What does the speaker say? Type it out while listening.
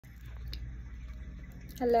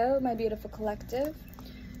Hello, my beautiful collective.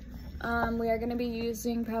 We are going to be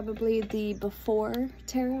using probably the Before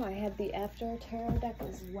Tarot. I have the After Tarot deck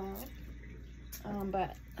as well.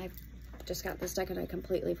 But I just got this deck and I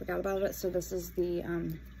completely forgot about it. So this is the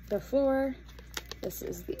Before, this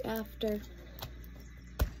is the After.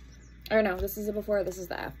 Or no, this is the Before, this is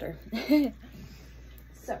the After.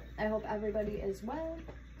 So I hope everybody is well.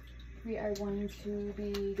 We are going to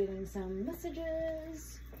be getting some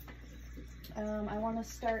messages. I want to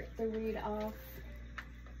start the read off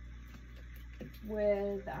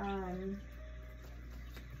with, let's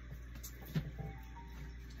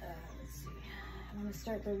see, I want to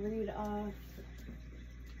start the read off,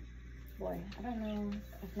 boy, I don't know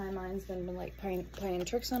if my mind's been like playing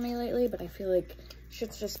tricks on me lately, but I feel like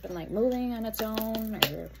shit's just been like moving on its own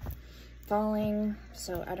or falling,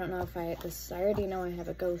 so I don't know if I already know I have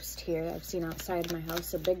a ghost here. I've seen outside my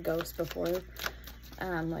house a big ghost before.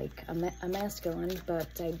 Like a masculine,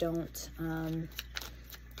 but I don't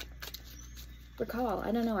recall.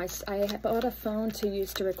 I don't know. I bought a phone to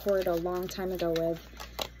use to record a long time ago with,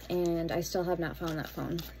 and I still have not found that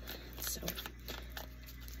phone. So,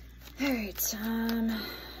 all right.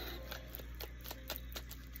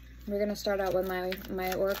 We're gonna start out with my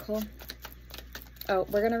oracle. Oh,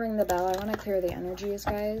 we're gonna ring the bell. I want to clear the energies,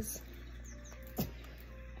 guys.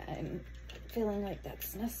 I'm feeling like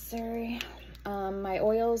that's necessary. My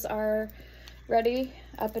oils are ready,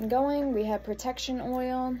 up and going. We have protection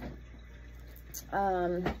oil.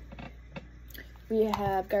 We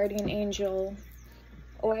have guardian angel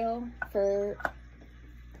oil for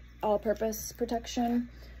all-purpose protection.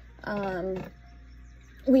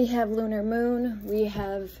 We have lunar moon. We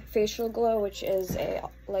have facial glow, which is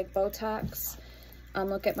like Botox.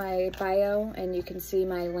 Look at my bio and you can see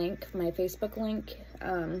my link, my Facebook link,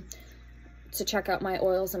 to check out my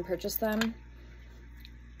oils and purchase them.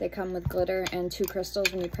 They come with glitter and 2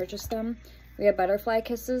 crystals when you purchase them. We have butterfly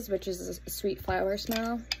kisses, which is a sweet flower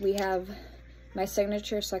smell. We have my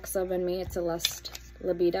signature Sex, Love, and Me. It's a lust,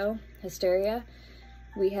 libido, hysteria.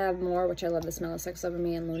 We have more, which I love the smell of Sex, Love, and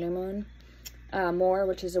Me, and lunar moon. More,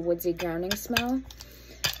 which is a woodsy grounding smell.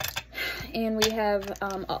 And we have,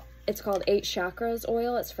 it's called 8 chakras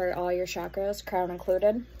oil. It's for all your chakras, crown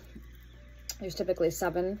included. There's typically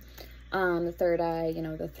 7. The third eye, you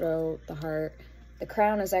know, the throat, the heart. The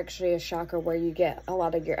crown is actually a chakra where you get a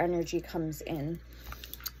lot of your energy comes in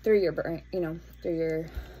through your brain, you know, through your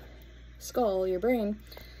skull, your brain.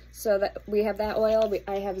 So that we have that oil.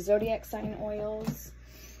 I have zodiac sign oils,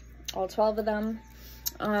 all 12 of them,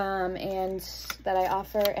 and that I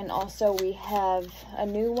offer. And also we have a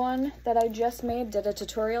new one that I just made, did a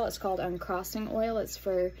tutorial. It's called Uncrossing Oil. It's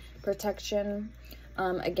for protection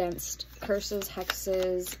against curses,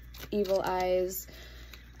 hexes, evil eyes,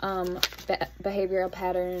 behavioral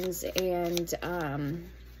patterns, and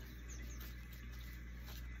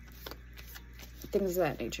things of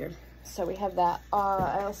that nature. So we have that.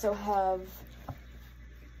 I also have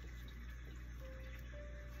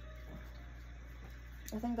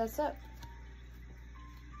I think that's it.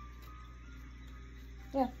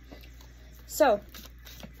 Yeah. So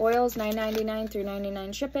oils $9.99 through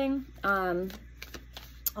 $99 shipping.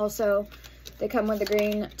 Also, they come with the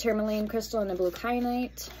green tourmaline crystal and the blue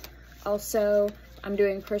kyanite. Also, I'm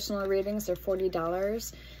doing personal readings. They're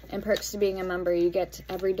 $40. And perks to being a member, you get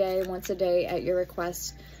every day, once a day at your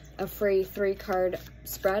request, a free 3-card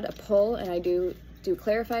spread, a pull, and I do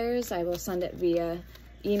clarifiers. I will send it via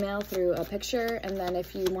email through a picture. And then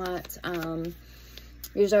if you want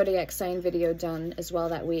your zodiac sign video done as well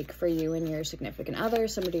that week for you and your significant other,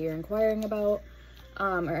 somebody you're inquiring about,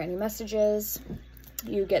 or any messages,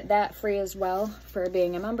 you get that free as well for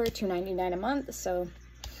being a member, $2.99 a month. So,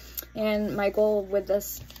 and my goal with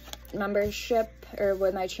this membership or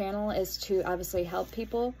with my channel is to obviously help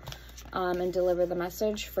people and deliver the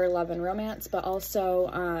message for love and romance, but also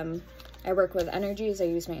I work with energies. I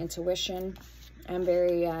use my intuition. I'm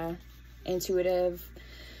very intuitive,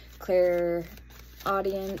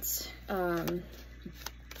 clairaudient,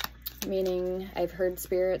 meaning I've heard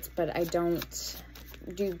spirits, but I don't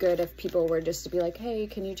do good if people were just to be like, hey,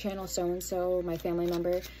 can you channel so-and-so, my family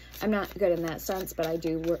member. I'm not good in that sense, but I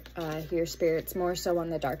do hear spirits more so on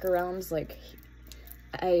the darker realms. Like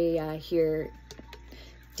I hear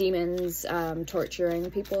demons torturing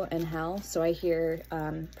people in hell, so I hear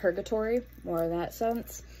purgatory, more in that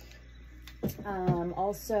sense.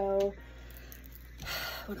 Also,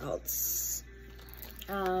 what else?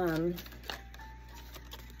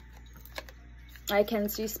 I can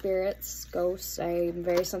see spirits, ghosts. I'm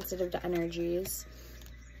very sensitive to energies,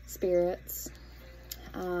 spirits,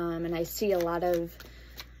 and I see a lot of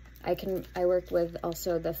I worked with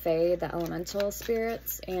also the Fae, the elemental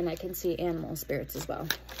spirits, and I can see animal spirits as well.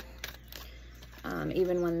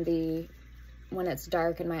 Even when it's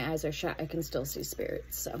dark and my eyes are shut, I can still see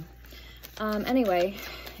spirits. So anyway,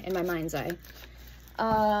 in my mind's eye.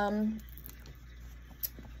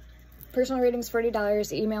 Personal readings,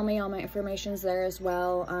 $40. Email me, all my information's there as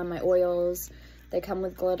well. My oils, they come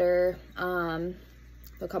with glitter.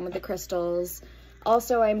 They'll come with the crystals.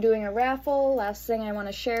 Also, I'm doing a raffle. Last thing I want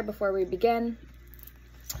to share before we begin.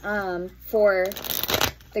 For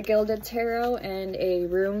the Gilded Tarot and a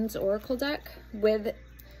Runes Oracle deck with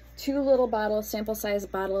 2 little bottles, sample size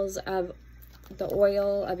bottles of the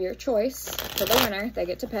oil of your choice for the winner. They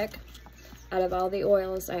get to pick out of all the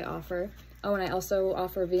oils I offer. Oh, and I also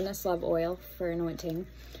offer Venus Love Oil for anointing.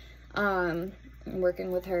 I'm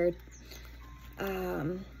working with her.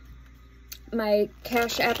 My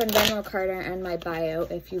Cash App and Venmo card are in my bio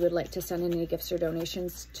if you would like to send any gifts or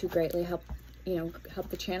donations to greatly help, you know, help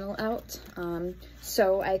the channel out.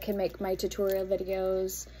 So I can make my tutorial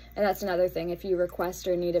videos. And that's another thing. If you request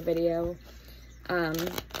or need a video,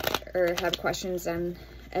 or have questions on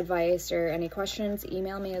advice or any questions,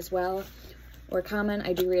 email me as well. Or comment.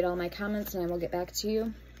 I do read all my comments and I will get back to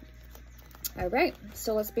you. All right,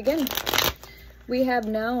 so let's begin. We have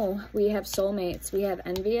No, we have Soulmates, we have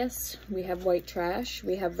Envious, we have White Trash,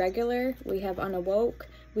 we have Regular, we have Unawoke,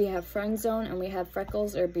 we have Friend Zone, and we have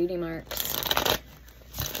Freckles or Beauty Marks.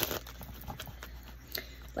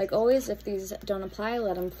 Like always, if these don't apply,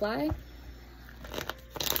 let them fly.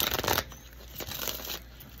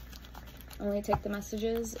 Only take the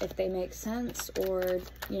messages if they make sense, or,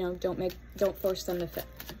 you know, don't force them to fit.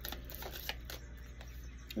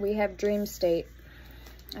 We have Dream State.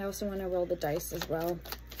 I also want to roll the dice as well.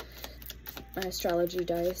 My astrology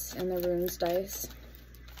dice and the runes dice.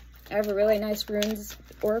 I have a really nice runes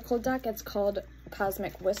oracle deck. It's called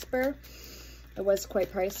Cosmic Whisper. It was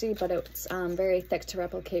quite pricey, but it's very thick to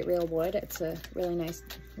replicate real wood. It's a really nice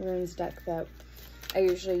runes deck that I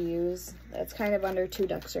usually use. It's kind of under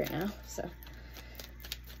 $2 right now, so.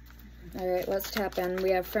 All right, let's tap in.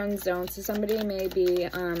 We have Friend Zone. So somebody may be,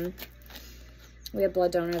 we have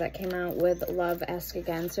Blood Donor that came out with Love, Ask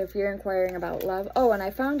Again. So if you're inquiring about love. Oh, and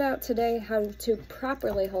I found out today how to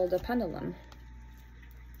properly hold a pendulum.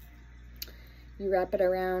 You wrap it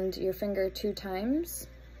around your finger 2 times,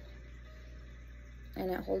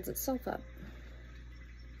 and it holds itself up.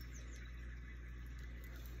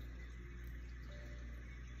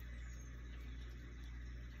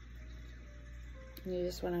 And you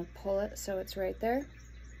just want to pull it so it's right there.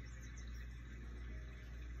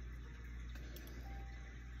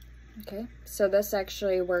 Okay, so this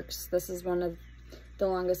actually works. This is one of the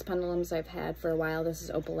longest pendulums I've had for a while. This is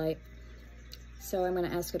opalite. So I'm going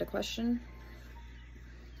to ask it a question.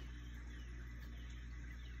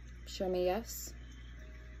 Show me yes.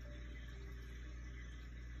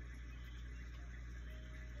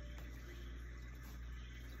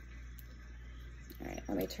 All right,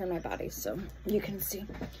 let me turn my body so you can see.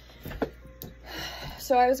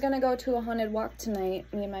 So I was going to go to a haunted walk tonight,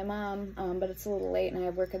 me and my mom, but it's a little late and I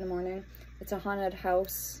have work in the morning. It's a haunted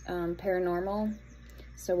house, paranormal.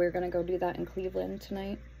 So we're going to go do that in Cleveland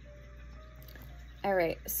tonight. All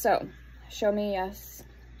right, so show me yes.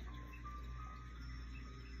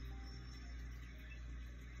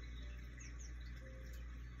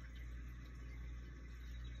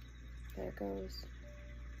 There it goes.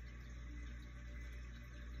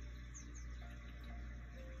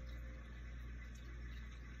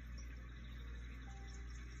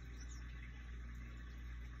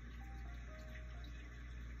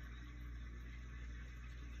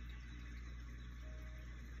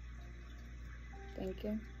 Thank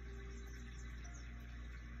you.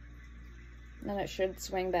 Then it should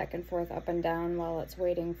swing back and forth up and down while it's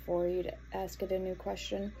waiting for you to ask it a new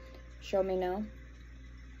question. Show me no.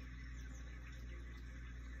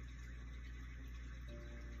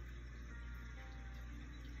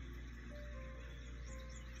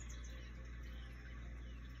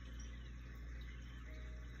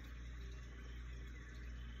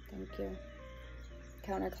 Thank you.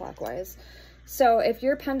 Counterclockwise. So if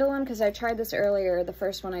your pendulum, because I tried this earlier, the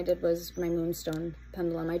first one I did was my Moonstone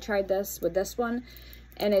pendulum. I tried this with this one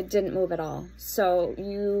and it didn't move at all. So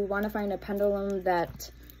you want to find a pendulum that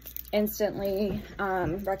instantly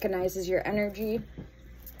recognizes your energy.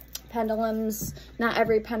 Pendulums, not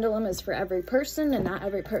every pendulum is for every person, and not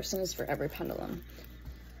every person is for every pendulum.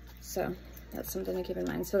 So that's something to keep in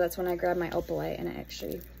mind. So that's when I grabbed my opalite and it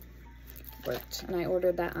actually worked, and I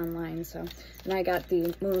ordered that online. So, and I got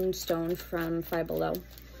the Moonstone from Five Below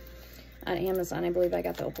on Amazon. I believe I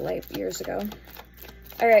got the opalite years ago.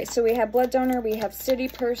 All right, so we have blood donor, we have city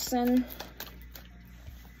person,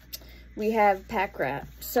 we have pack rat.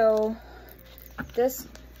 So this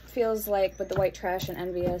feels like with the white trash and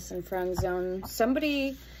envious and friend zone,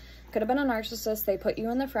 somebody could have been a narcissist. They put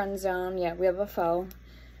you in the friend zone. Yeah, we have a foe.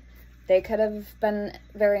 They could have been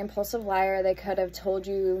a very impulsive liar. They could have told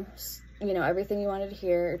you, you know, everything you wanted to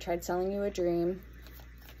hear, or tried selling you a dream.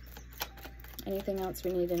 Anything else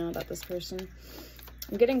we need to know about this person?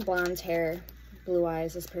 I'm getting blonde hair, blue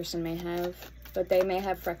eyes this person may have, but they may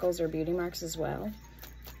have freckles or beauty marks as well.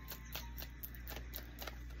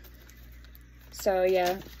 So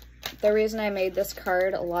yeah, the reason I made this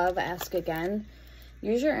card, Love, Ask Again,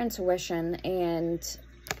 use your intuition and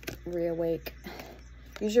reawake.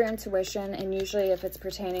 Use your intuition, and usually if it's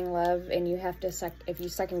pertaining love and you have to, if you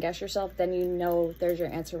second guess yourself, then you know there's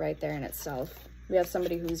your answer right there in itself. We have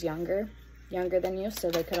somebody who's younger than you,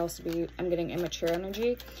 so they could also be, I'm getting immature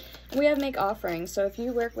energy. And we have make offerings. So if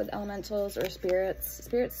you work with elementals or spirits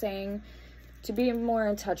saying to be more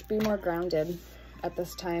in touch, be more grounded at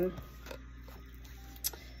this time.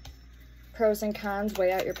 Pros and cons,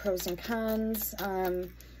 weigh out your pros and cons.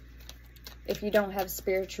 If you don't have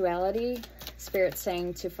spirituality, Spirit's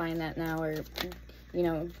saying to find that now, or, you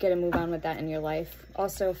know, get a move on with that in your life.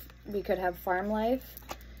 Also, we could have farm life.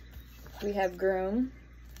 We have groom.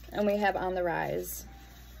 And we have on the rise.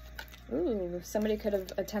 Ooh, somebody could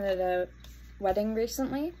have attended a wedding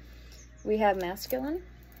recently. We have masculine.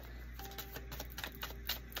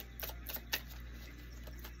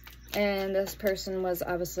 And this person was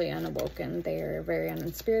obviously unawoken. They're very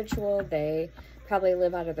unspiritual. They probably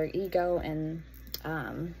live out of their ego and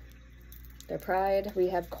their pride. We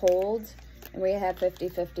have cold, and we have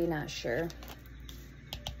 50-50, not sure.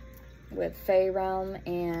 With Fae realm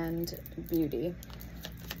and beauty.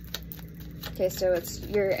 Okay, so it's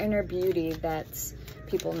your inner beauty that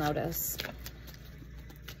people notice.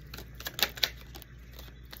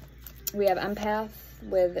 We have empath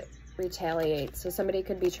with retaliate. So somebody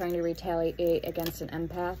could be trying to retaliate against an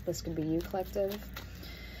empath. This could be you, collective,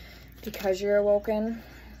 because you're awoken.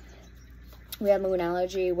 We have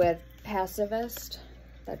moonology with pacifist.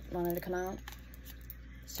 That wanted to come out.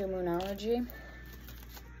 So moonology.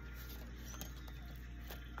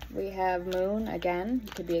 We have moon, again,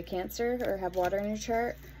 you could be a Cancer or have water in your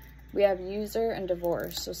chart. We have user and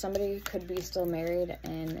divorce. So somebody could be still married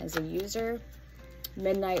and is a user.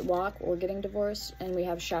 Midnight walk or getting divorced. And we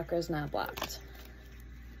have chakras not blocked.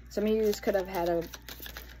 Some of you could have had a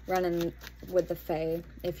run-in with the Fae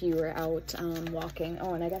if you were out walking.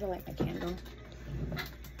 Oh, and I gotta light my candle.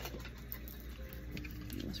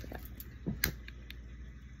 Almost forgot.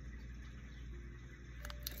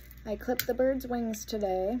 I clipped the bird's wings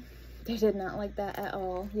today. They did not like that at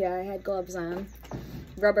all. Yeah, I had gloves on.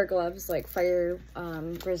 Rubber gloves, like fire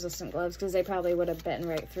resistant gloves, because they probably would have bitten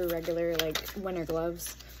right through regular, like, winter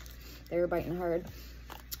gloves. They were biting hard.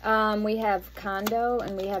 We have condo,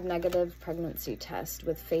 and we have negative pregnancy test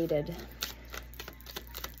with faded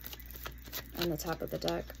on the top of the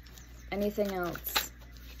deck. Anything else?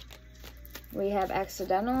 We have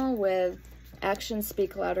accidental with actions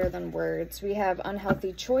speak louder than words. We have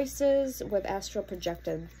unhealthy choices with astral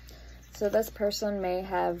projected. So this person may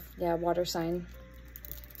have, yeah, water sign.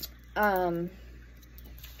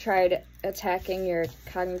 Tried attacking your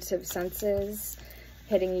cognitive senses,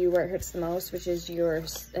 hitting you where it hurts the most, which is your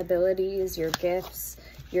abilities, your gifts,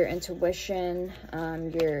 your intuition,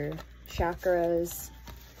 your chakras.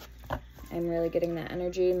 I'm really getting that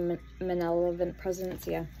energy. Malevolent presence,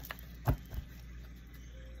 yeah.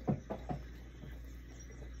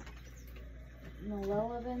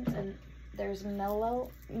 Malevolent, and there's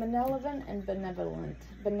malevolent and benevolent.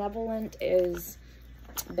 Benevolent is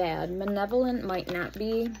bad. Malevolent might not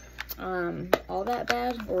be all that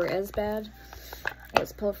bad or as bad.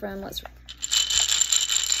 Let's pull from,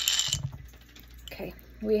 okay,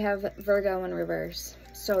 we have Virgo in reverse.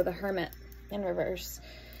 So the Hermit in reverse.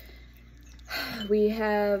 We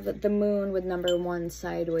have the moon with number 1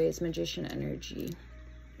 sideways, magician energy.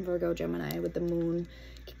 Virgo, Gemini with the moon.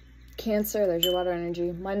 Cancer, there's your water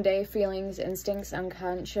energy. Monday, feelings, instincts,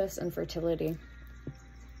 unconscious, and fertility.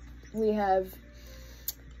 We have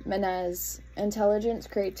Menez, intelligence,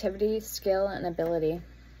 creativity, skill, and ability.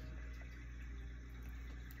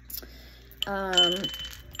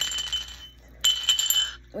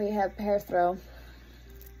 We have Pair Throw.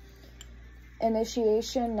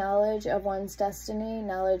 Initiation, knowledge of one's destiny,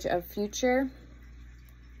 knowledge of future.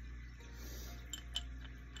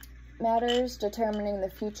 Matters, determining the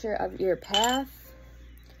future of your path.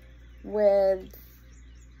 With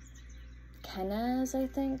Kenaz, I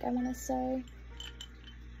think I want to say.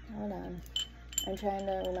 Hold on. I'm trying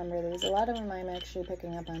to remember these. A lot of them I'm actually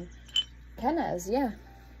picking up on. Kenez, yeah.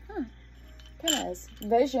 Huh. Kenez.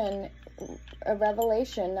 Vision, a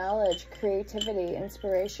revelation, knowledge, creativity,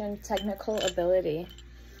 inspiration, technical ability.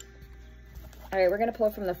 All right, we're going to pull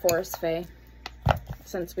from the Forest Fae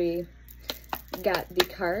since we got the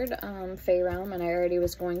card, Fae Realm, and I already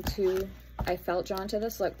was going to, I felt drawn to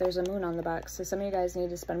this. Look, there's a moon on the box, so some of you guys need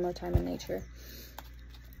to spend more time in nature.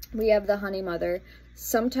 We have the Honey Mother.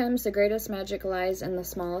 Sometimes the greatest magic lies in the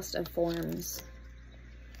smallest of forms.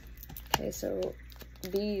 Okay, so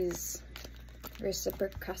bees,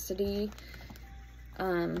 reciprocity.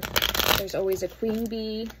 There's always a queen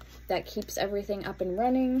bee that keeps everything up and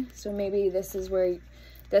running. So maybe this is where,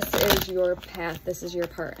 this is your path. This is your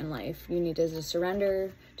part in life. You need to just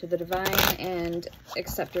surrender to the divine and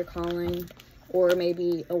accept your calling, or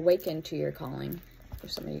maybe awaken to your calling for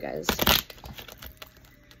some of you guys.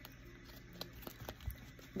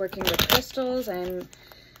 Working with crystals,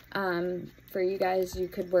 for you guys, you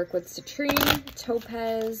could work with citrine,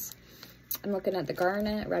 topaz. I'm looking at the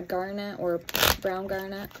garnet, red garnet or brown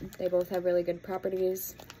garnet. They both have really good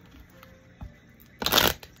properties.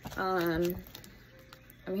 I'm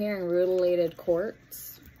hearing rutilated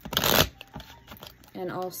quartz.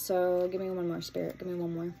 And also, give me one more, Spirit. Give me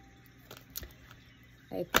one more.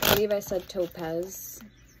 I believe I said topaz.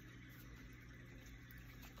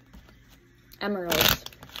 Emerald.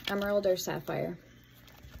 Emerald or sapphire.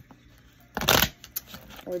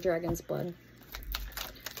 Or dragon's blood.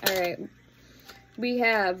 Alright. We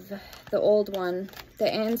have the old one.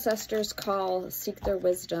 The ancestors call, seek their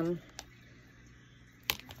wisdom.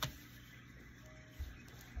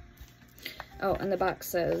 Oh, and the box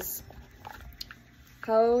says,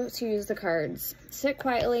 how to use the cards. Sit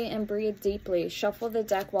quietly and breathe deeply. Shuffle the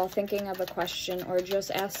deck while thinking of a question, or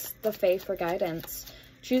just ask the Fae for guidance.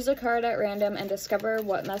 Choose a card at random and discover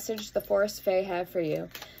what message the Forest Fae have for you.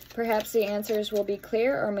 Perhaps the answers will be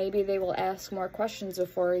clear, or maybe they will ask more questions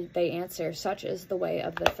before they answer. Such is the way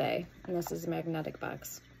of the Fae. And this is a magnetic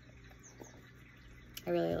box. I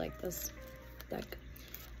really like this deck.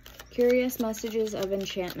 Curious Messages of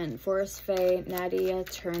Enchantment. Forest Fae, Nadia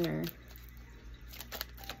Turner.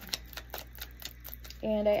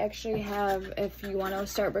 And I actually have, if you want to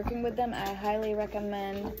start working with them, I highly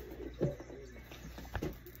recommend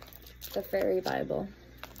the Fairy Bible.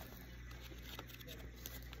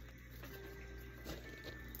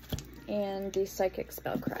 And the Psychic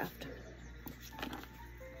Spellcraft.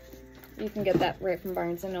 You can get that right from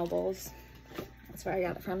Barnes & Nobles. That's where I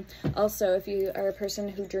got it from. Also, if you are a person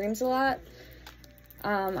who dreams a lot,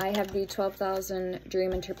 I have the 12,000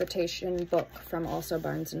 Dream Interpretation book from also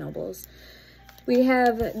Barnes & Nobles. We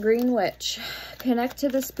have Green Witch. Connect to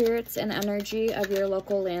the spirits and energy of your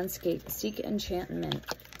local landscape. Seek enchantment.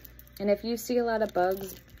 And if you see a lot of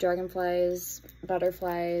bugs, dragonflies,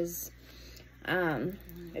 butterflies,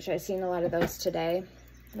 which I've seen a lot of those today.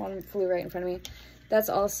 One flew right in front of me. That's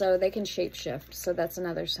also, they can shapeshift, so that's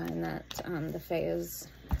another sign that the Fae is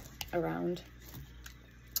around.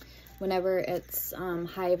 Whenever it's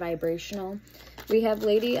high vibrational. We have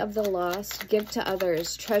Lady of the Lost. Give to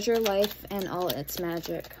others. Treasure life and all its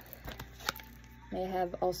magic. They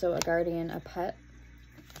have also a guardian, a pet,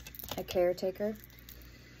 a caretaker.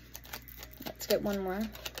 Let's get one more.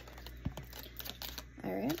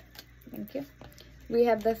 All right, thank you. We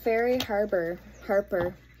have the Fairy Harper.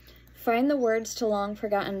 Find the words to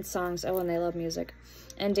long-forgotten songs. Oh, and they love music.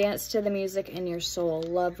 And dance to the music in your soul.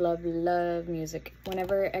 Love, love, love music.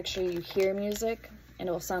 Whenever actually you hear music, and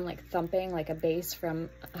it will sound like thumping, like a bass from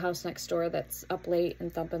a house next door that's up late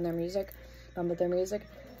and thumping their music,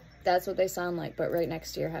 that's what they sound like, but right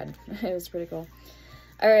next to your head. It was pretty cool.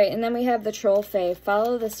 All right, and then we have the Troll Fae.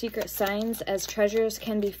 Follow the secret signs, as treasures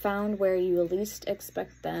can be found where you least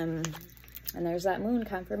expect them. And there's that moon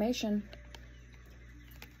confirmation.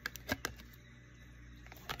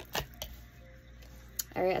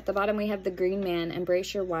 All right, at the bottom we have the Green Man.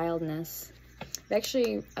 Embrace your wildness.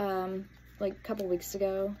 Actually, like a couple weeks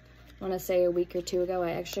ago, I want to say a week or two ago,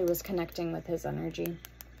 I actually was connecting with his energy.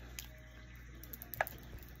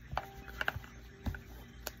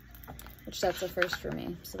 Which that's a first for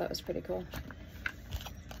me, so that was pretty cool.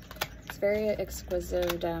 It's very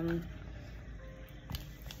exquisite,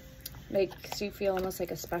 makes you feel almost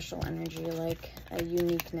like a special energy, like a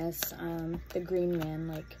uniqueness. The Green Man,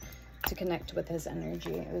 like to connect with his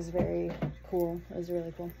energy. It was very cool. It was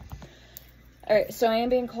really cool. All right, so I am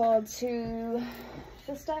being called to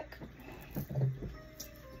this deck.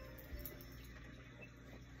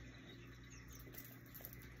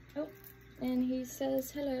 Oh, and he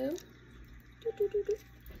says hello. Doo, doo, doo,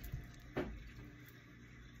 doo.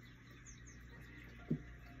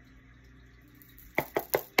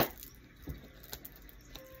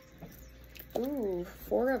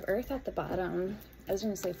 Four of Earth at the bottom. I was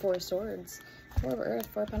going to say Four of Swords. Four of Earth,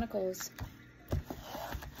 Four of Pentacles.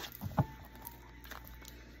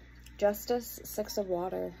 Justice, Six of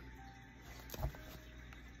Water.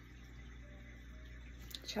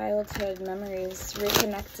 Childhood memories,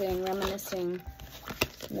 reconnecting, reminiscing,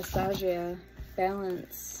 nostalgia,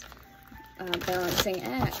 balance, balancing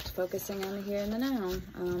act, focusing on the here and the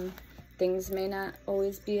now. Things may not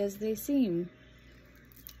always be as they seem.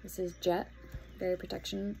 This is Jet, very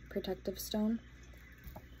protective stone.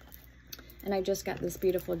 And I just got this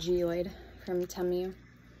beautiful geoid from Temu.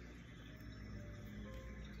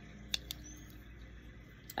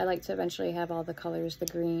 I like to eventually have all the colors, the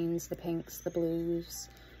greens, the pinks, the blues.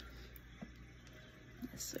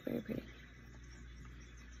 This is very pretty.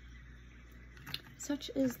 Such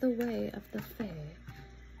is the way of the fae.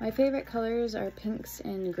 My favorite colors are pinks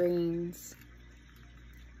and greens.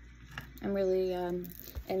 I'm really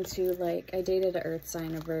into, like, I dated an earth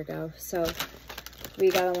sign, a Virgo, so we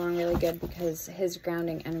got along really good because his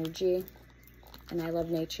grounding energy, and I love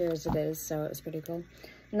nature as it is, so it was pretty cool.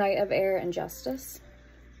 Knight of Air and Justice.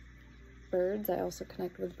 Birds, I also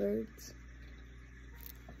connect with birds.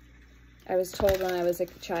 I was told when I was a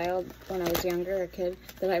child, when I was younger, a kid,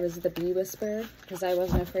 that I was the bee whisperer because I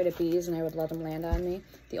wasn't afraid of bees and I would let them land on me.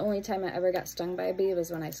 The only time I ever got stung by a bee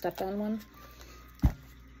was when I stepped on one.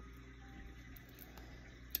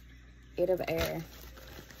 Eight of Air.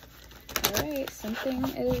 Alright, something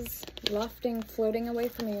is lofting, floating away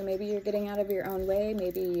from you. Maybe you're getting out of your own way.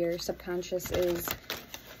 Maybe your subconscious is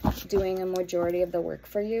doing a majority of the work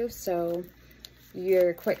for you, so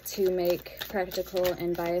you're quick to make practical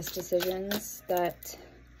and biased decisions that,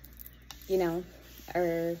 you know,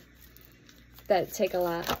 that take a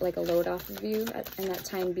lot, like a load off of you in that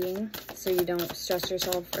time being, so you don't stress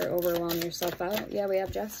yourself or overwhelm yourself out. Yeah, we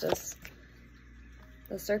have Justice.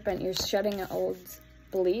 The Serpent, you're shedding an old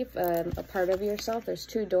belief, a part of yourself. There's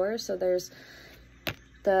two doors, so there's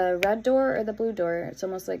the red door or the blue door. It's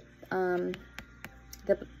almost like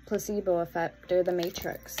the placebo effect or the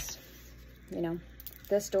Matrix. You know,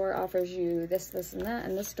 this door offers you this, this, and that,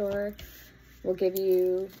 and this door will give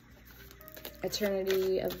you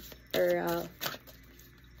eternity of, or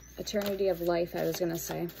eternity of life, I was gonna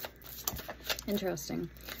say. Interesting.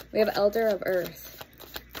 We have Elder of Earth.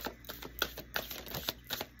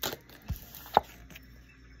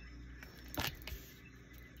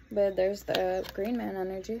 But there's the Green Man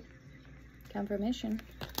energy. Confirmation.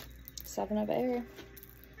 Seven of Air.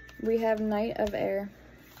 We have Knight of Air.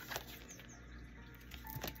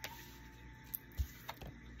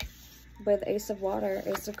 With Ace of Water,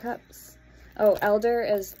 Ace of Cups. Oh, Elder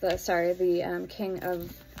is the, sorry, the King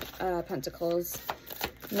of Pentacles.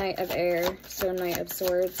 Knight of Air, so Knight of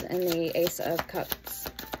Swords, and the Ace of Cups.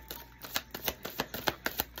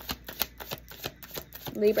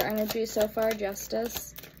 Libra energy so far,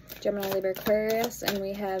 Justice. Gemini, Libra, Aquarius, and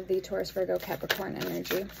we have the Taurus, Virgo, Capricorn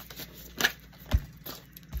energy.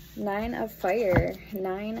 Nine of Fire,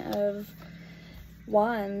 Nine of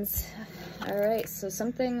Wands. All right, so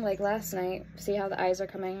something like last night, see how the eyes are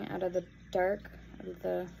coming out of the dark, out of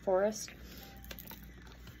the forest?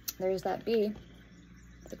 There's that bee,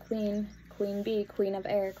 the queen, Queen Bee, Queen of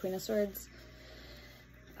Air, Queen of Swords.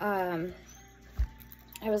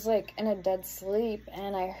 I was like in a dead sleep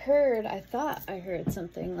and I thought I heard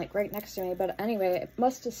something like right next to me, but anyway, it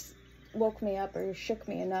must have woke me up or shook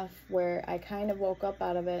me enough where I kind of woke up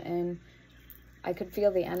out of it and I could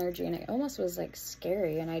feel the energy, and it almost was like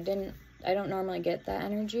scary, and I don't normally get that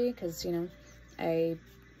energy because, you know, I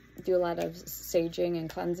do a lot of saging and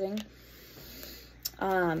cleansing.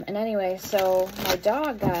 And anyway, so my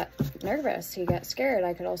dog got nervous, he got scared.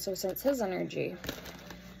 I could also sense his energy.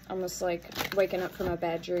 Almost like waking up from a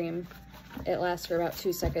bad dream. It lasts for about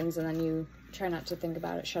 2 seconds and then you try not to think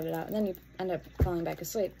about it, shut it out, and then you end up falling back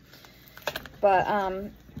asleep. But,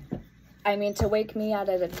 I mean, to wake me out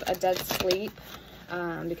of a dead sleep,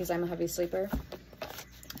 because I'm a heavy sleeper,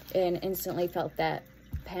 and instantly felt that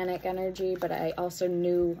panic energy, but I also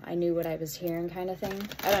knew what I was hearing kind of thing.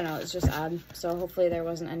 I don't know, it's just odd. So hopefully there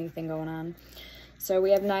wasn't anything going on. So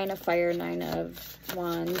we have Nine of Fire, Nine of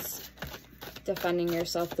Wands. Defending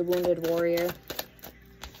yourself, the Wounded Warrior.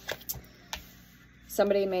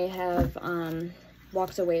 Somebody may have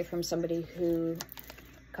walked away from somebody who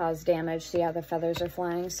caused damage. See how the feathers are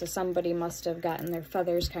flying? So somebody must have gotten their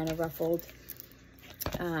feathers kind of ruffled.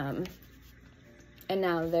 And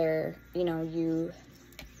now they're, you know, you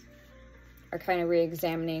are kind of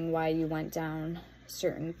re-examining why you went down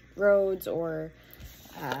certain roads, or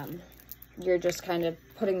you're just kind of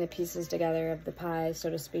putting the pieces together of the pie, so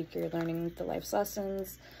to speak. You're learning the life's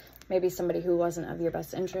lessons. Maybe somebody who wasn't of your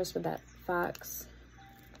best interest with that fox.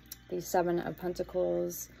 the Seven of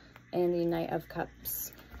Pentacles, and the Knight of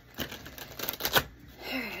Cups.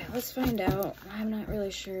 Alright, let's find out. I'm not really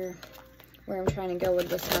sure where I'm trying to go with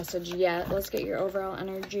this message yet. Let's get your overall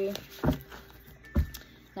energy.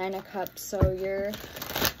 Nine of Cups. So you're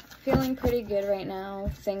feeling pretty good right now.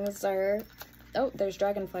 Things are... Oh, there's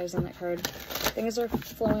dragonflies on that card. Things are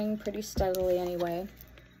flowing pretty steadily anyway.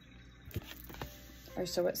 Or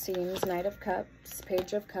so it seems. Knight of Cups,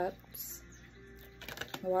 Page of Cups,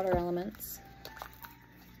 the water elements,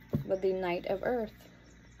 with the Knight of Earth.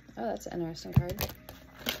 Oh, that's an interesting card.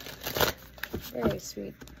 Very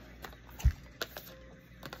sweet.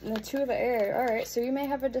 And the Two of Air. Alright, so you may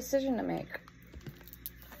have a decision to make.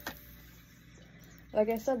 Like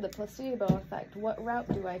I said, the placebo effect. What route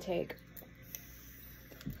do I take?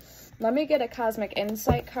 Let me get a Cosmic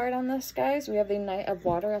Insight card on this, guys. We have the Knight of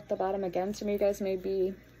Water at the bottom again. Some of you guys may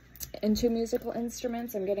be into musical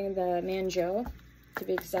instruments. I'm getting the banjo, to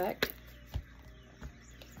be exact.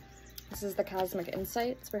 This is the Cosmic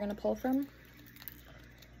Insights we're going to pull from.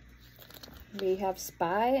 We have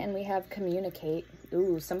Spy and we have Communicate.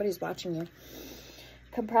 Ooh, somebody's watching you.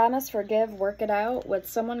 Compromise, forgive, work it out. With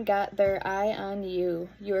someone got their eye on you.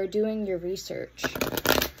 You are doing your research.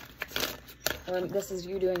 Or this is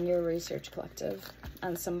you doing your research, collective,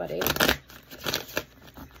 on somebody.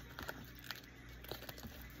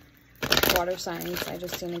 Water signs, I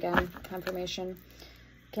just seen again. Confirmation.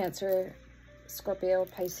 Cancer, Scorpio,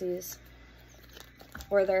 Pisces.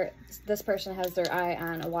 Or this person has their eye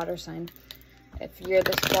on a water sign. If you're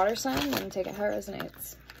this water sign, then take it how it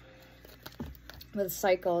resonates. With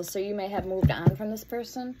cycles, so you may have moved on from this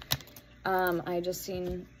person. I just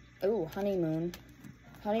seen, ooh, honeymoon.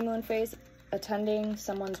 Honeymoon phase, attending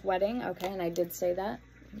someone's wedding. Okay, and I did say that.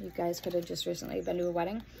 You guys could have just recently been to a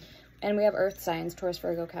wedding. And we have earth signs, Taurus,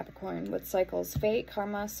 Virgo, Capricorn. With cycles, fate,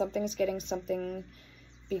 karma, something's getting something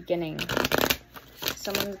beginning.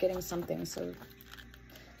 Someone's getting something, so...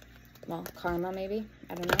 Well, karma maybe,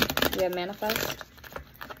 I don't know. We have manifest.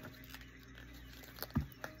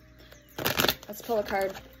 Let's pull a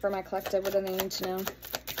card for my collective. What do they need to know?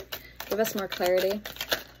 Give us more clarity.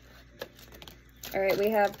 All right, we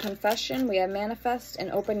have confession, we have manifest, and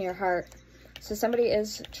open your heart. So somebody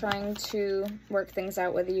is trying to work things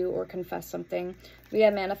out with you or confess something. We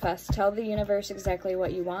have manifest. Tell the universe exactly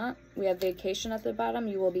what you want. We have vacation at the bottom.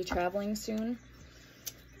 You will be traveling soon.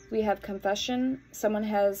 We have confession. Someone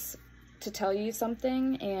has to tell you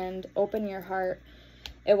something, and open your heart.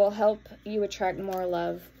 It will help you attract more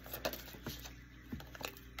love.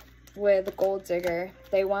 With Gold Digger,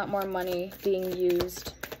 they want more money being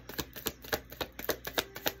used.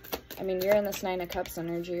 I mean, you're in this Nine of Cups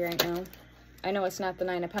energy right now. I know it's not the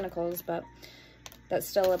Nine of Pentacles, but that's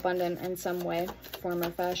still abundant in some way, form,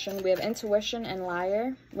 or fashion. We have intuition and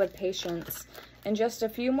liar with patience. In just a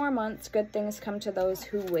few more months, good things come to those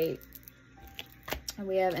who wait. And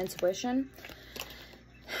we have intuition.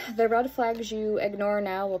 The red flags you ignore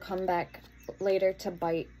now will come back later to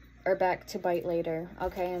bite, or back to bite later.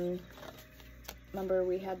 Okay, and remember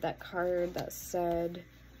we had that card that said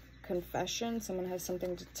confession. Someone has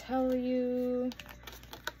something to tell you.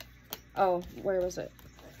 Oh, where was it?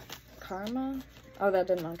 Karma? Oh, that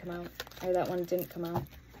didn't want to come out. Or that one didn't come out.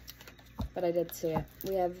 But I did see it.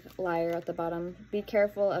 We have liar at the bottom. Be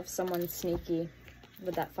careful of someone sneaky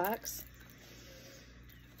with that fox.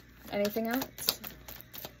 Anything else?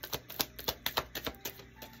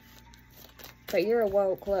 But you're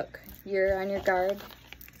awoke. Look, you're on your guard.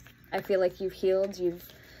 I feel like you've healed.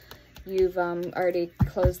 You've already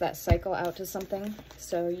closed that cycle out to something.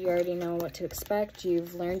 So you already know what to expect.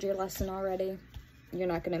 You've learned your lesson already. You're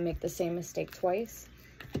not going to make the same mistake twice.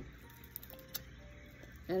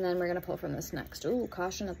 And then we're going to pull from this next. Ooh,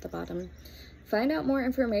 caution at the bottom. Find out more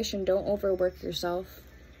information. Don't overwork yourself.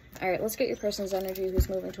 All right, let's get your person's energy who's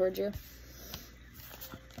moving towards you.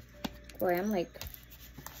 Boy, I'm like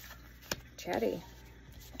chatty.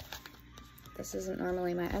 This isn't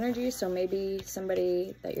normally my energy, so maybe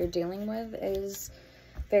somebody that you're dealing with is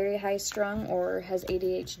very high strung or has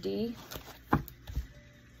ADHD.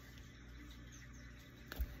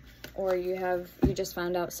 Or you just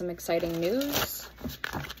found out some exciting news.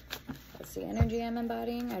 That's the energy I'm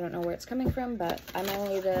embodying. I don't know where it's coming from, but I'm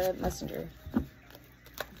only the messenger.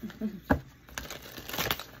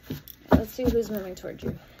 Let's see who's moving towards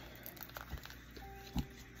you.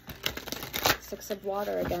 Six of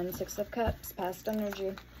Water again, Six of Cups, past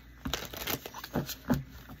energy.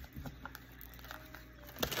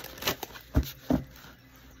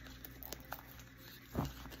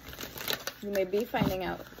 You may be finding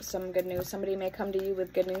out some good news. Somebody may come to you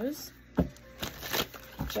with good news.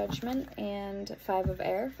 Judgment and Five of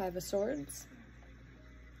Air, Five of Swords.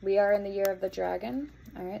 We are in the year of the dragon.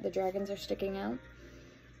 All right, the dragons are sticking out.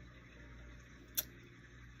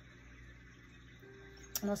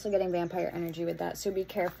 I'm also getting vampire energy with that, so be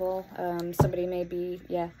careful. Somebody may be,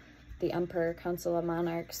 yeah, the Emperor, Council of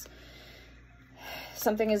Monarchs.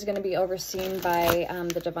 Something is going to be overseen by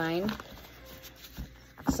the divine.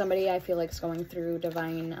 Somebody I feel like is going through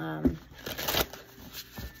divine,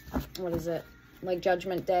 what is it? Like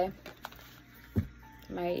Judgment Day.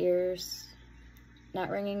 My ears not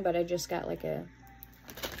ringing, but I just got like a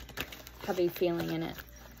heavy feeling in it,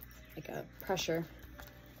 like a pressure.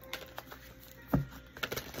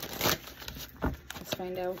 Let's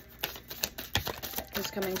find out who's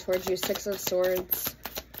coming towards you. Six of Swords.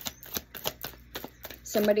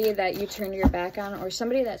 Somebody that you turned your back on, or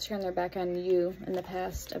somebody that turned their back on you in the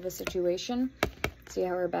past of a situation. See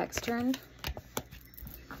how her back's turned?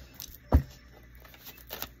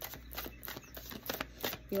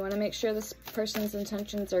 You want to make sure this person's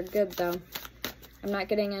intentions are good, though. I'm not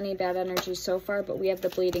getting any bad energy so far, but we have the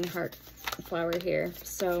bleeding heart flower here.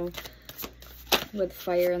 So, with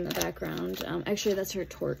fire in the background. Actually, that's her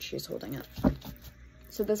torch she's holding up.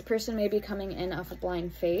 So this person may be coming in off of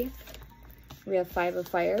blind faith. We have 5 of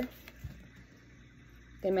fire.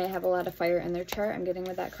 They may have a lot of fire in their chart. I'm getting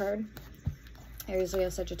with that card. Aries, Leo,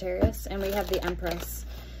 Sagittarius. And we have the Empress.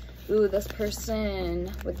 Ooh, this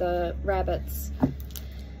person with the rabbits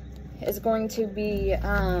is going to be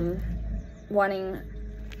wanting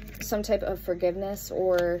some type of forgiveness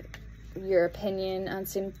or your opinion on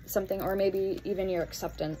something, or maybe even your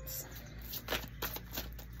acceptance.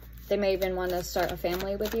 They may even want to start a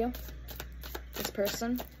family with you, this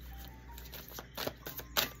person.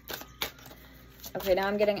 Okay, now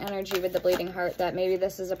I'm getting energy with the bleeding heart that maybe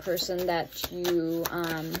this is a person that you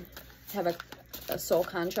have a soul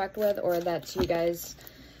contract with, or that you guys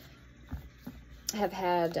have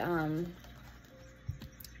had a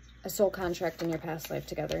soul contract in your past life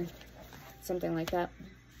together. Something like that.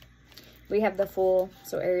 We have the Fool,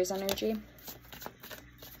 so Aries energy.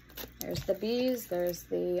 There's the bees, there's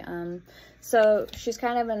the, so she's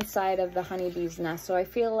kind of inside of the honeybee's nest. So I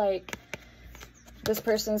feel like this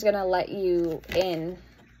person's gonna let you in,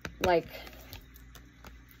 like,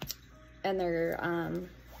 and they're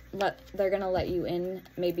gonna let you in,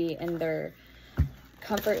 maybe in their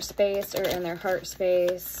comfort space or in their heart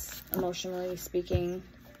space, emotionally speaking.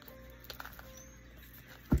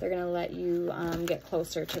 They're gonna let you get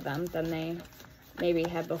closer to them than they maybe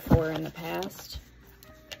had before in the past.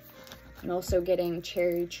 I'm also getting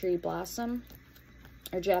cherry tree blossom,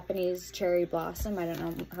 or Japanese cherry blossom. I don't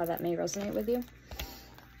know how that may resonate with you.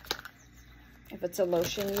 If it's a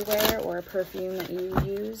lotion you wear or a perfume that you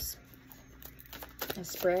use, a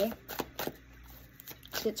spray.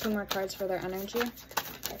 Let's get 2 more cards for their energy.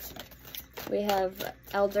 We have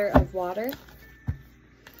Elder of Water.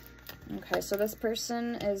 Okay, so this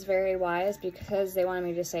person is very wise because they wanted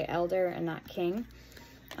me to say elder and not king.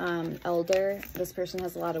 Elder, this person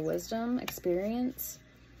has a lot of wisdom, experience.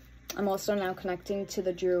 I'm also now connecting to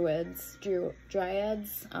the druids,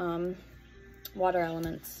 dryads, water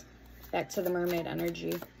elements. Back to the mermaid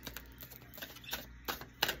energy.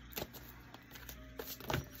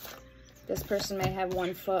 This person may have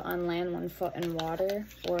 1 foot on land, 1 foot in water,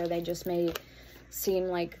 or they just may seem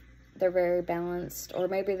like they're very balanced, or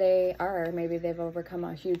maybe they are. Maybe they've overcome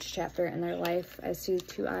a huge chapter in their life. I see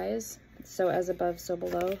 2 eyes, so as above, so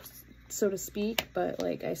below, so to speak. But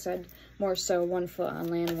like I said, more so 1 foot on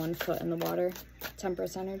land, 1 foot in the water.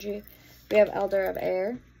 Temperance energy. We have Elder of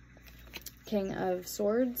Air, King of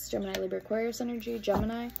Swords, Gemini, Libra, Aquarius energy,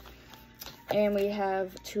 Gemini. And we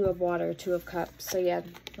have 2 of Water, 2 of Cups. So yeah,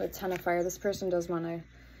 with 10 of Fire, this person does want to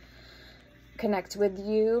connect with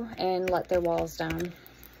you and let their walls down.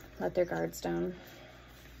 Let their guards down.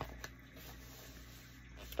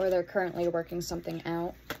 Or they're currently working something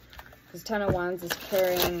out. Because 10 of Wands is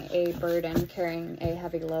carrying a burden, carrying a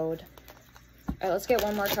heavy load. Alright, let's get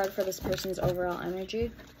 1 more card for this person's overall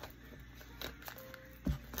energy.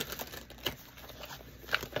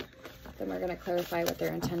 Then we're going to clarify what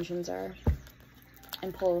their intentions are.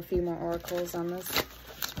 And pull a few more oracles on this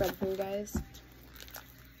spread for you guys.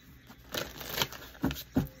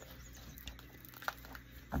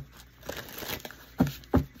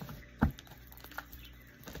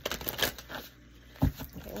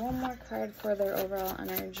 Card for their overall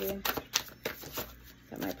energy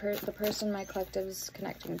that the person my collective is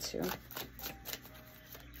connecting to.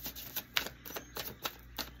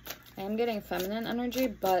 I am getting feminine energy,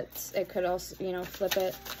 but it could also, you know, flip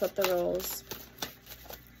the roles.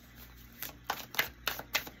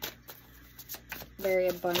 Very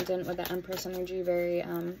abundant with the Empress energy, very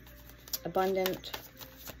abundant,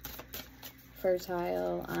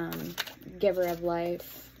 fertile, giver of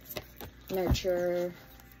life, nurturer.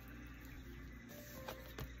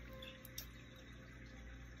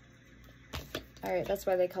 All right, that's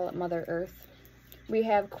why they call it Mother Earth. We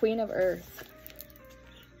have Queen of Earth.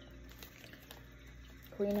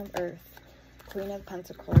 Queen of Earth. Queen of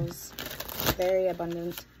Pentacles. Very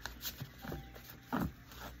abundant.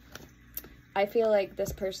 I feel like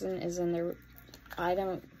this person is in their... I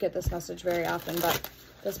don't get this message very often, but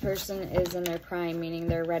this person is in their prime, meaning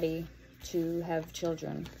they're ready to have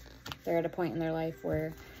children. They're at a point in their life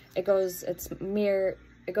where it goes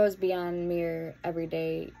beyond mere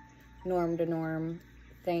everyday norm to norm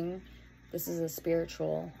thing. This is a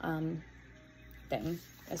spiritual thing,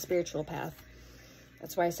 a spiritual path.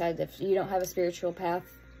 That's why I said if you don't have a spiritual path,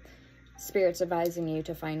 Spirit's advising you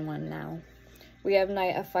to find one now. We have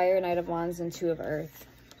Knight of Fire, Knight of Wands, and Two of Earth.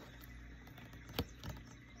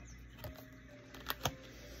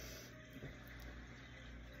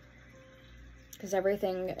 Because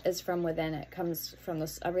everything is from within. It comes from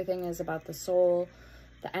this. Everything is about the soul,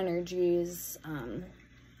 the energies,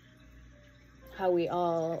 how we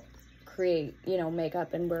all create, you know, make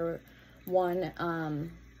up, and we're one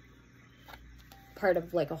part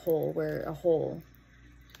of like a whole. We're a whole.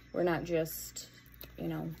 We're not just, you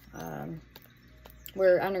know,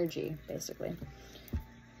 we're energy, basically.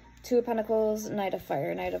 Two of Pentacles, Knight of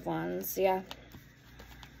Fire, Knight of Wands. Yeah.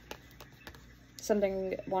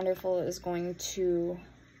 Something wonderful is going to...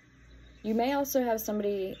 You may also have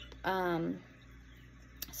somebody, some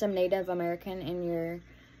Native American in your...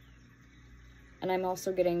 And I'm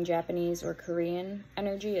also getting Japanese or Korean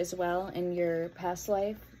energy as well in your past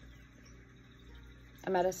life. A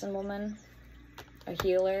medicine woman, a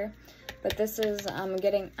healer. But this is, I'm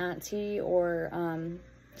getting auntie or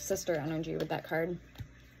sister energy with that card.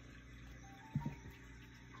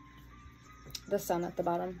 The sun at the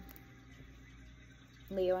bottom.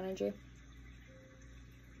 Leo energy.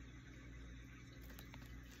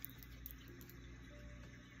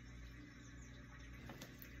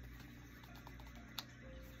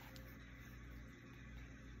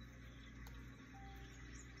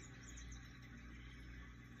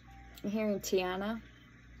 I'm hearing Tiana.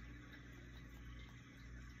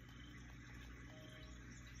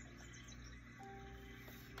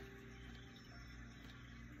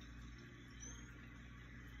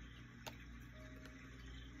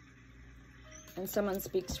 And someone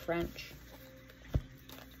speaks French.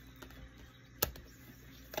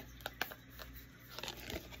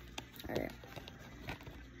 All right.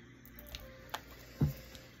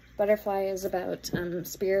 Butterfly is about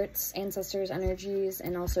spirits, ancestors, energies,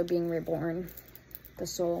 and also being reborn, the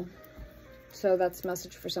soul. So that's a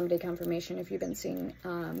message for somebody, confirmation, if you've been seeing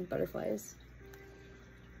butterflies.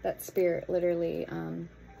 That spirit literally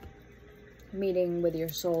meeting with your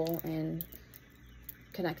soul and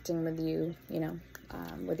connecting with you, you know,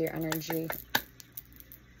 with your energy,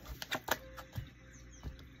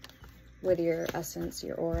 with your essence,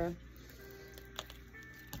 your aura.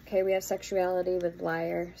 Okay, we have sexuality with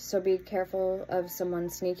liar. So be careful of someone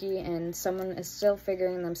sneaky, and someone is still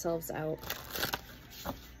figuring themselves out.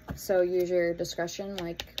 So use your discretion,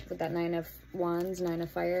 like with that Nine of Wands, Nine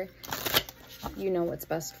of Fire. You know what's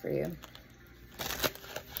best for you.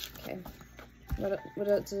 Okay. What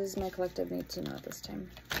else does my collective need to know at this time?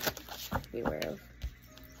 Be aware of.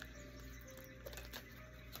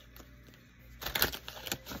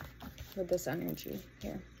 With this energy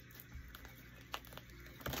here.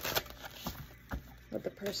 With the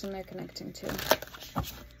person they're connecting to.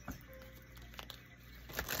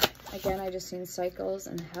 Again, I just seen cycles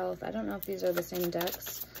and health. I don't know if these are the same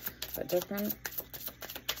decks, but different.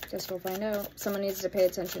 Guess we'll find out. Someone needs to pay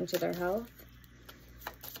attention to their health.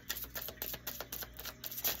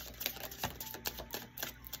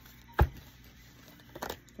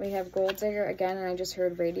 We have Gold Digger again, and I just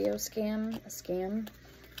heard radio scam, a scam.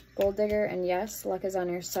 Gold Digger, and yes, luck is on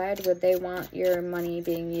your side. Would they want your money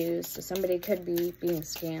being used? So somebody could be being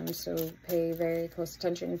scammed, so pay very close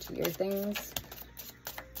attention to your things.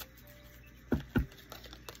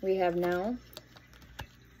 We have no.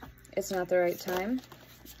 It's not the right time.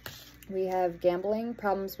 We have gambling,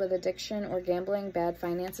 problems with addiction or gambling, bad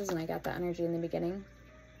finances, and I got that energy in the beginning.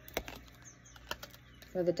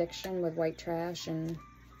 With addiction, with white trash, and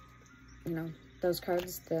you know, those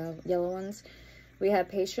cards, the yellow ones. We have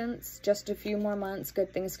patience, just a few more months,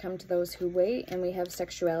 good things come to those who wait, and we have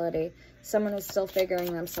sexuality. Someone is still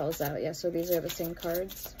figuring themselves out. Yeah, so these are the same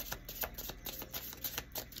cards.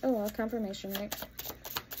 Oh, well, confirmation, right?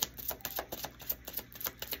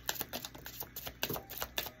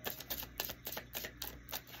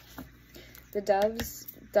 The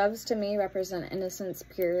doves to me represent innocence,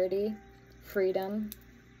 purity, freedom,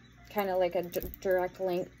 kind of like a direct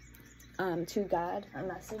link to God, a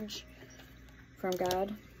message from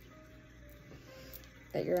God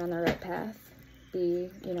that you're on the right path. Be,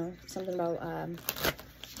 you know, something about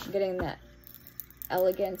getting that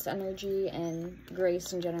elegance energy and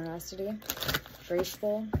grace and generosity.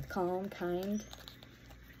 Graceful, calm, kind,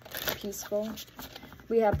 peaceful.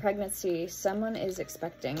 We have pregnancy. Someone is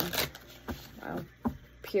expecting. Wow.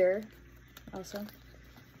 Pure also.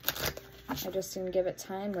 I just didn't give it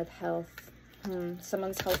time with health.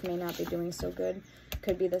 Someone's health may not be doing so good.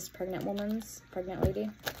 Could be this pregnant lady.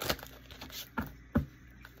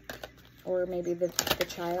 Or maybe the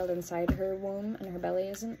child inside her womb and her belly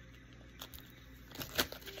isn't.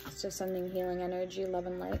 It's just sending healing energy, love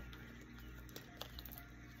and light.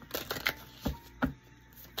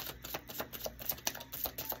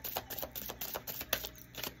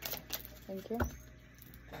 Thank you.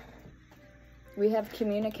 We have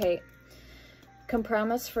communicate.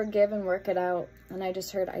 Compromise, forgive, and work it out. And I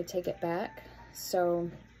just heard I take it back. So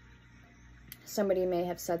somebody may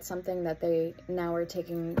have said something that they now are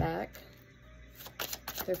taking back.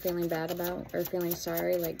 They're feeling bad about, or feeling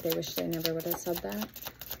sorry, like they wish they never would have said that.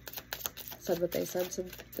 Said what they said to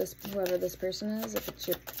this, whoever this person is. If it's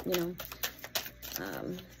your, you know,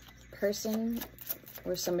 person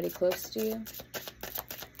or somebody close to you.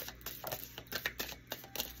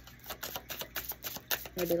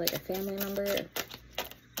 Maybe like a family member.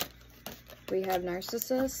 We have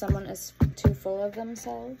narcissists. Someone is too full of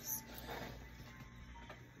themselves.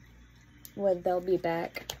 They'll be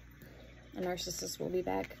back. A narcissist will be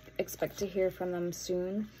back. Expect to hear from them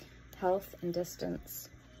soon. Health and distance.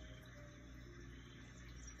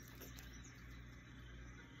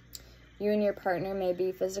 You and your partner may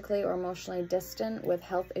be physically or emotionally distant, with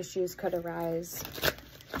health issues could arise.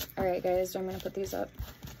 All right, guys, I'm going to put these up.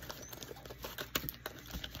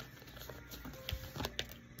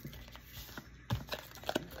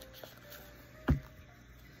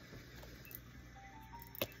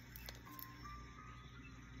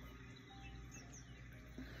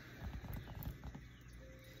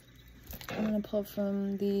 I'm going to pull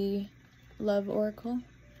from the Love Oracle.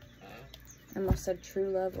 I almost said True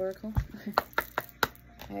Love Oracle.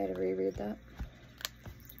 I had to reread that.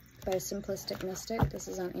 By Simplistic Mystic. This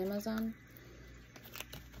is on Amazon.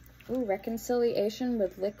 Ooh, reconciliation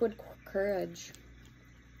with liquid courage.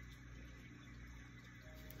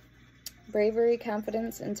 Bravery,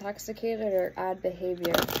 confidence, intoxicated, or odd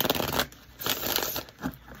behavior.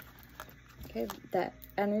 Okay, that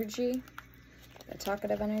energy. The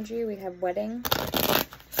talkative energy. We have wedding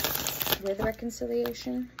with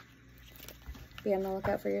reconciliation. Be on the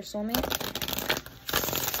lookout for your soulmate.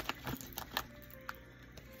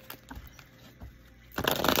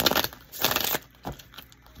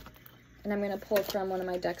 And I'm going to pull from one of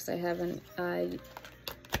my decks I haven't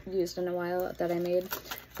used in a while that I made.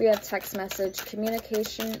 We have text message,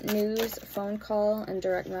 communication, news, phone call, and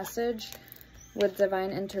direct message with divine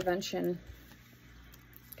intervention.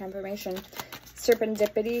 Confirmation.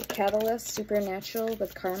 Serendipity, catalyst, supernatural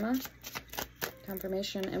with karma.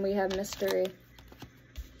 Confirmation. And we have mystery.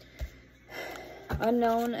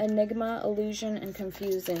 Unknown, enigma, illusion, and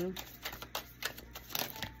confusing.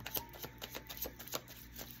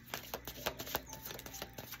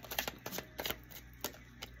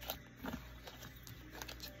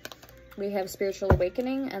 We have spiritual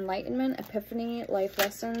awakening, enlightenment, epiphany, life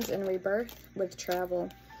lessons, and rebirth with travel.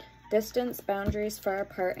 Distance, boundaries, far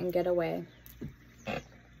apart, and get away.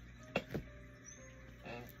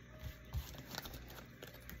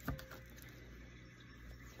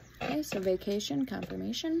 Okay, so vacation,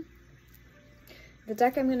 confirmation. The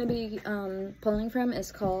deck I'm going to be pulling from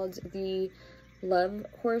is called the Love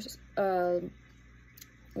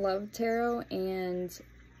Tarot and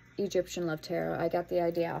Egyptian Love Tarot. I got the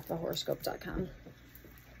idea off of horoscope.com.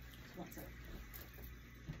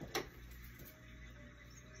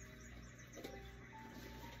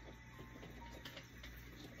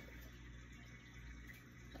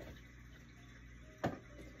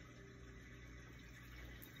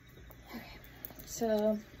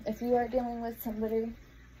 So, if you are dealing with somebody,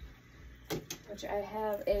 which I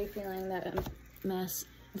have a feeling that a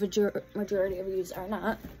majority of you are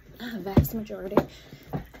not, vast majority,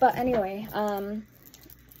 but anyway,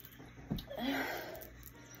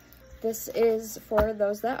 this is for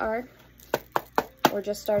those that are, or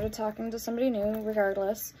just started talking to somebody new,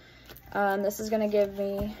 regardless. This is going to give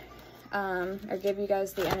me, or give you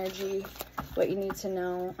guys the energy, what you need to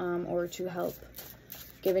know, or to help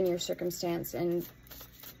given your circumstance, and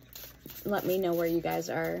let me know where you guys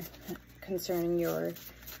are concerning your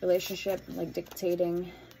relationship, like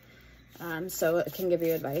dictating, so it can give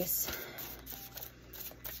you advice.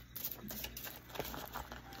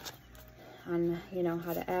 on, you know,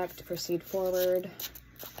 how to act, proceed forward,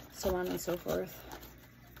 so on and so forth.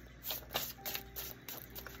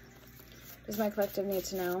 Does my collective need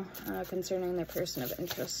to know concerning their person of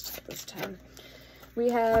interest at this time? We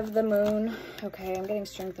have the moon. Okay, I'm getting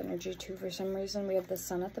strength energy too for some reason. We have the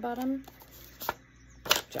sun at the bottom.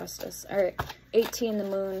 Justice. All right, 18, the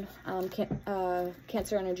moon.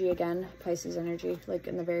 Cancer energy again. Pisces energy, like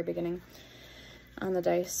in the very beginning on the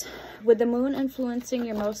dice. With the moon influencing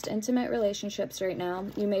your most intimate relationships right now,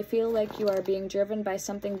 you may feel like you are being driven by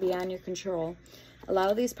something beyond your control.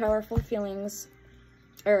 Allow these powerful feelings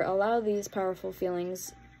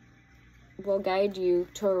will guide you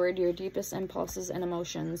toward your deepest impulses and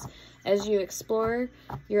emotions. As you explore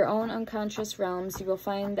your own unconscious realms, you will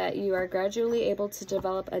find that you are gradually able to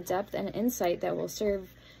develop a depth and insight that will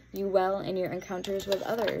serve you well in your encounters with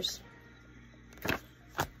others.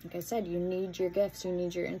 Like I said, you need your gifts, you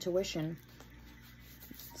need your intuition.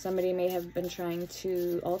 Somebody may have been trying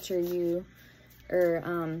to alter you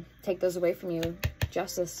or take those away from you.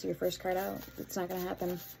 Justice, your first card out. It's not going to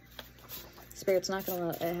happen. Spirit's not going to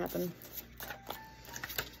let it happen.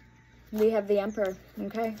 We have the Emperor.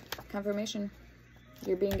 Okay, confirmation.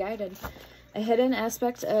 You're being guided. A hidden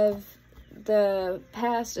aspect of the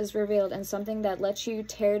past is revealed, and something that lets you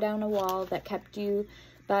tear down a wall that kept you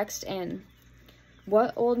boxed in.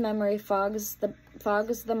 What old memory fogs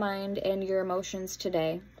the mind and your emotions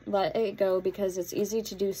today? Let it go, because it's easy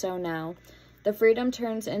to do so now. The freedom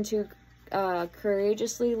turns into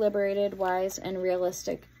courageously liberated, wise, and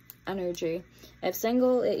realistic energy. If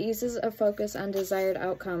single, it eases a focus on desired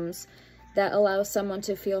outcomes that allows someone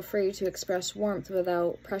to feel free to express warmth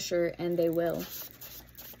without pressure, and they will.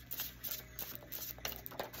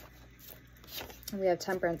 We have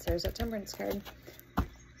Temperance. There's a Temperance card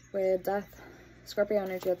with Death. Scorpio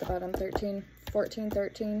energy at the bottom. 13, 14,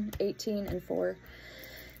 13, 18, and 4.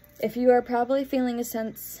 If you are probably feeling a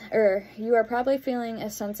sense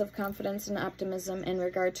of confidence and optimism in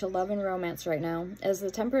regard to love and romance right now, as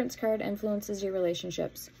the Temperance card influences your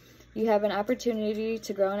relationships. You have an opportunity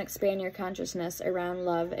to grow and expand your consciousness around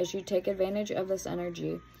love as you take advantage of this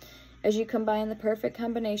energy. As you combine the perfect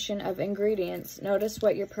combination of ingredients, notice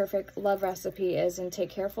what your perfect love recipe is and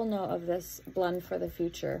take careful note of this blend for the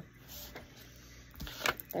future.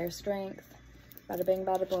 Their strength. Bada bing,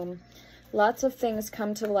 bada boom. Lots of things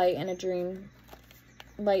come to light in a dream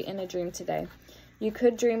today. You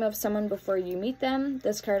could dream of someone before you meet them.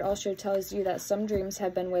 This card also tells you that some dreams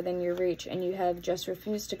have been within your reach and you have just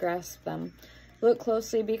refused to grasp them. Look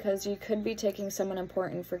closely, because you could be taking someone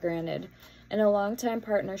important for granted. In a long-time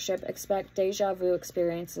partnership, expect deja vu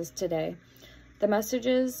experiences today. The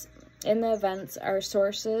messages in the events are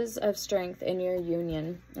sources of strength in your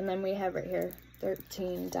union. And then we have right here,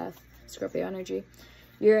 13, Death, Scorpio energy.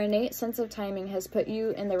 Your innate sense of timing has put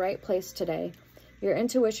you in the right place today. Your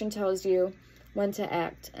intuition tells you when to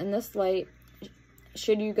act. In this light,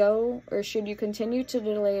 should you go or should you continue to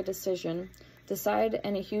delay a decision? Decide,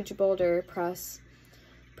 and a huge boulder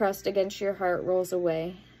pressed against your heart rolls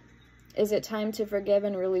away. Is it time to forgive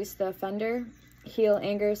and release the offender? Heal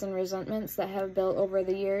angers and resentments that have built over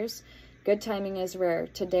the years? Good timing is rare.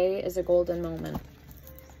 Today is a golden moment.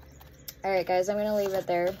 Alright guys, I'm going to leave it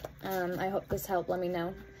there. I hope this helped. Let me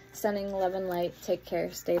know. Sending love and light. Take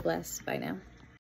care. Stay blessed. Bye now.